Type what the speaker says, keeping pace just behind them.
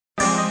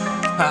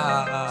The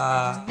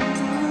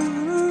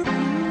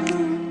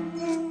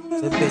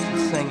bitch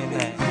was singing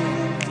that.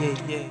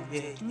 Yeah.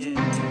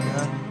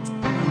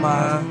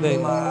 My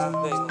baby,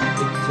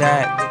 the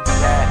Jack.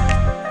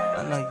 I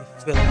know you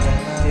feeling that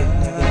shit,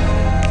 nigga.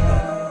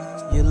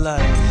 You love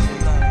that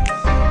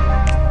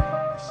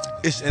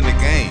shit. It's in the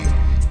game.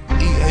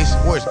 EA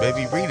Sports,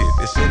 baby, read it.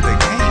 It's in the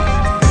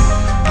game.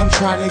 I'm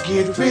trying to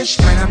get rich,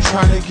 man. I'm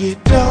trying to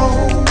get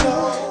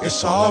dough.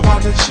 It's all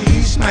about the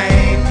cheese,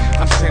 man.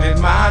 I'm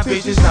sending my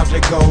bitches out to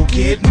go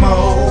get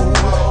more.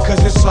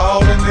 Cause it's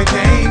all in the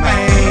game,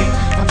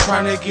 man. I'm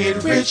trying to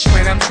get rich,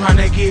 man. I'm trying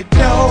to get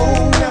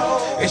dough.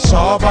 It's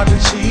all about the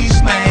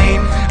cheese, man.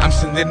 I'm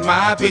sending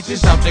my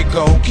bitches out to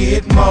go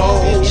get more.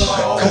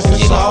 Cause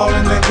it's all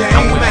in the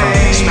game,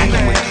 man.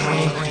 Smacking with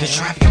cream, the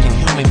trafficking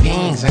human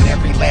beings, and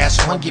every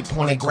last one get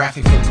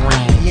pornographic for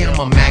green. Yeah, I'm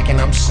a Mac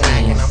and I'm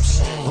saying,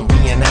 I'm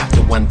being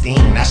after one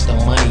thing, that's the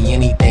money,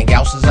 anything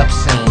else is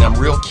obscene. I'm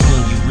real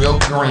keen, you real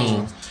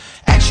green.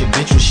 Ask your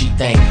bitch what she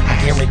think,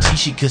 I guarantee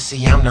she could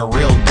see I'm the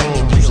real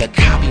thing. Use a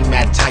copy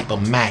mat type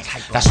of Mac,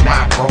 that's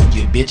why I broke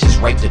you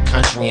bitches, raped the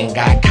country and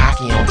got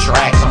cocky on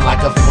tracks. I'm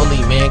like a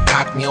fully man,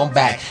 cock me on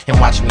back, and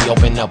watch me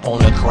open up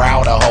on a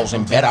crowd of hoes,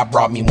 and bet I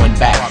brought me one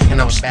back.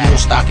 And I'm still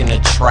stocking the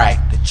track,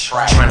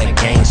 trying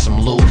to gain some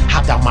loot.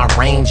 Hopped out my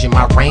range in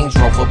my Range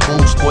Rover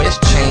boots, boy it's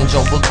change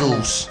over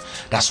goose.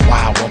 That's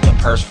why I want the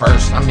purse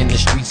first. I'm in the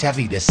streets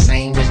heavy, the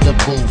same as the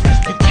booth.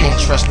 You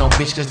can't trust no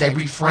bitch cause they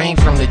refrain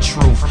from the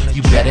truth.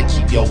 You better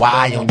keep your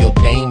eye on your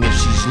dame if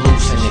she's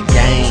loose in the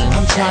game.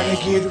 I'm trying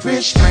to get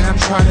rich, man. I'm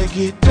trying to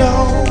get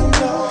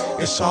dough.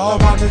 It's all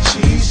about the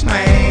cheese,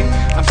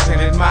 man. I'm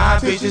sending my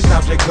bitches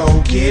out to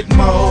go get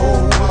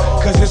more.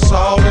 Cause it's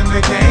all in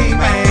the game,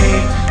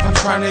 man. I'm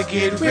trying to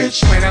get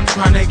rich, man. I'm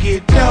trying to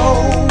get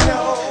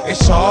dough.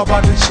 It's all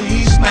about the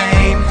cheese,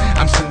 man.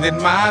 I'm sending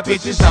my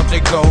bitches out to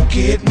go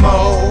get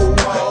more.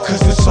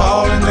 Cause it's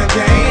all in the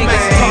game, man.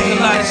 Niggas talk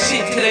a lot of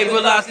shit till they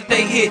realize that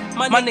they hit.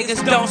 My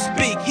niggas don't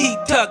speak, heat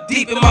tucked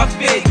deep in my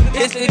fit.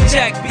 It's the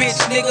Jack, bitch,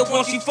 nigga,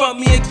 won't you fuck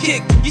me a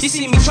kick? You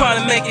see me trying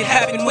to make it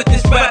happen with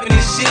this rapping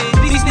and shit.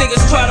 These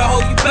niggas try to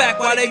hold you back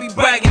while they be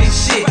bragging and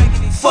shit.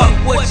 Fuck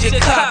what you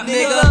cop,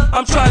 nigga.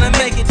 I'm trying to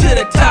make it to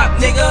the top,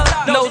 nigga.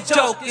 No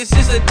joke, it's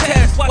just a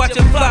test. Watch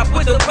it flop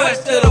with the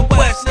rest of the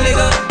West,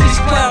 nigga. These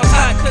clowns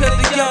hot cause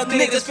the young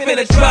niggas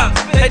finna drop.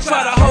 They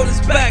try to hold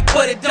us back,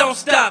 but it don't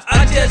stop.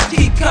 I just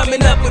keep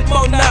coming up with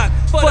more knock.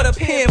 For the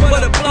pen, for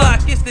the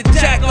block, it's the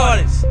Jack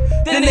artist,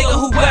 the nigga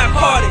who rap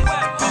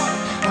hardest.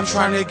 I'm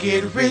trying to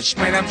get rich,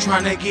 man, I'm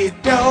trying to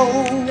get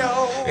dough.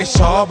 It's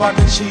all about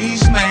the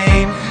cheese,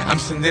 man. I'm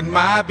sending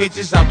my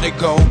bitches out to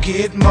go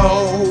get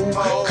more.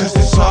 Cause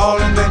it's all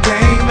in the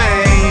game,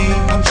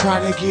 man. I'm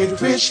trying to get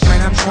rich,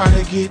 man, I'm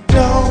trying to get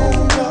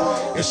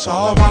dough. It's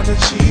all about the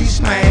cheese,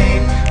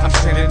 man. I'm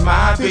sending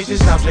my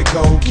bitches out to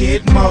go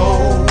get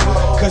more.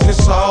 Cause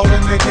it's all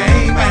in the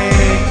game,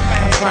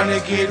 man. I'm trying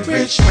to get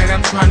rich, man,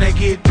 I'm trying to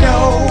get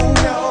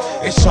dough.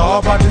 It's all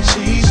about the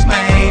cheese,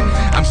 man.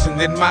 I'm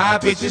sending my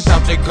bitches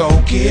out to go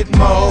get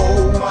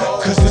more.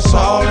 Cause it's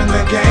all in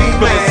the game,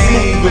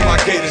 man. With my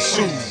gator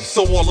shoes,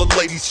 so all the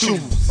ladies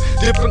choose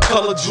different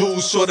color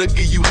jewels, sure to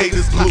give you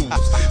haters blues.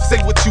 Say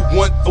what you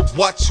want, but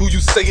watch who you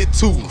say it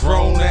to.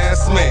 Grown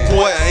ass man,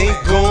 boy, I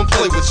ain't gon'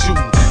 play with you,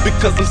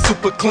 because I'm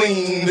super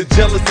clean. The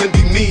jealous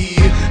envy me,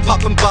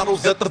 popping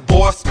bottles at the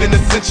bar, spending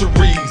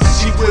centuries.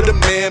 She with a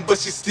man, but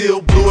she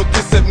still blew a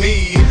kiss at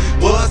me.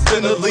 Was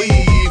finna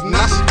leave,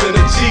 now she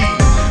finna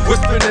G.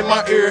 Whispering in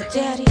my ear,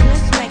 Daddy,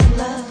 let's make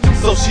love.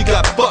 so she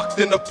got fucked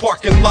in the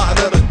parking lot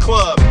of the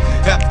club.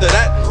 After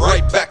that,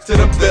 right back to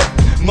the bip.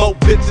 More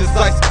bitches,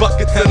 ice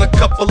buckets, and a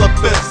couple of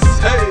biffs.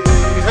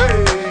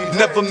 Hey,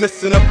 never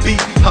missing a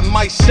beat. I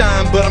might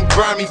shine, but I'm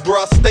grimy,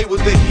 bro, I stay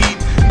with the heat.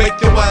 Make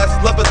your ass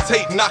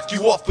levitate, knock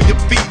you off of your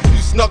feet.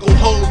 You snuggle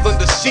holes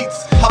under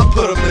sheets, I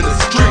put them in the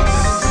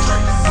streets.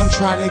 I'm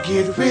trying to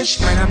get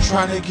rich, man, I'm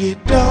trying to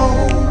get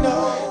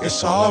dough.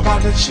 It's all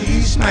about the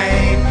cheese,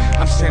 man.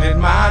 I'm sending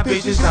my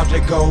bitches out to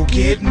go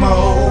get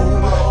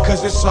more.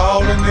 Cause it's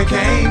all in the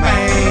game,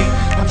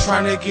 man. I'm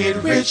trying to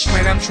get rich,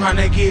 man, I'm trying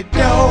to get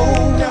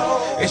dough.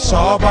 It's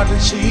all about the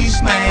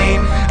cheese,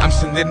 man. I'm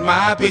sending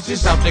my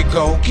bitches out to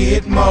go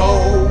get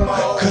more.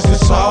 Cause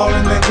it's all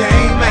in the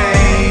game, man.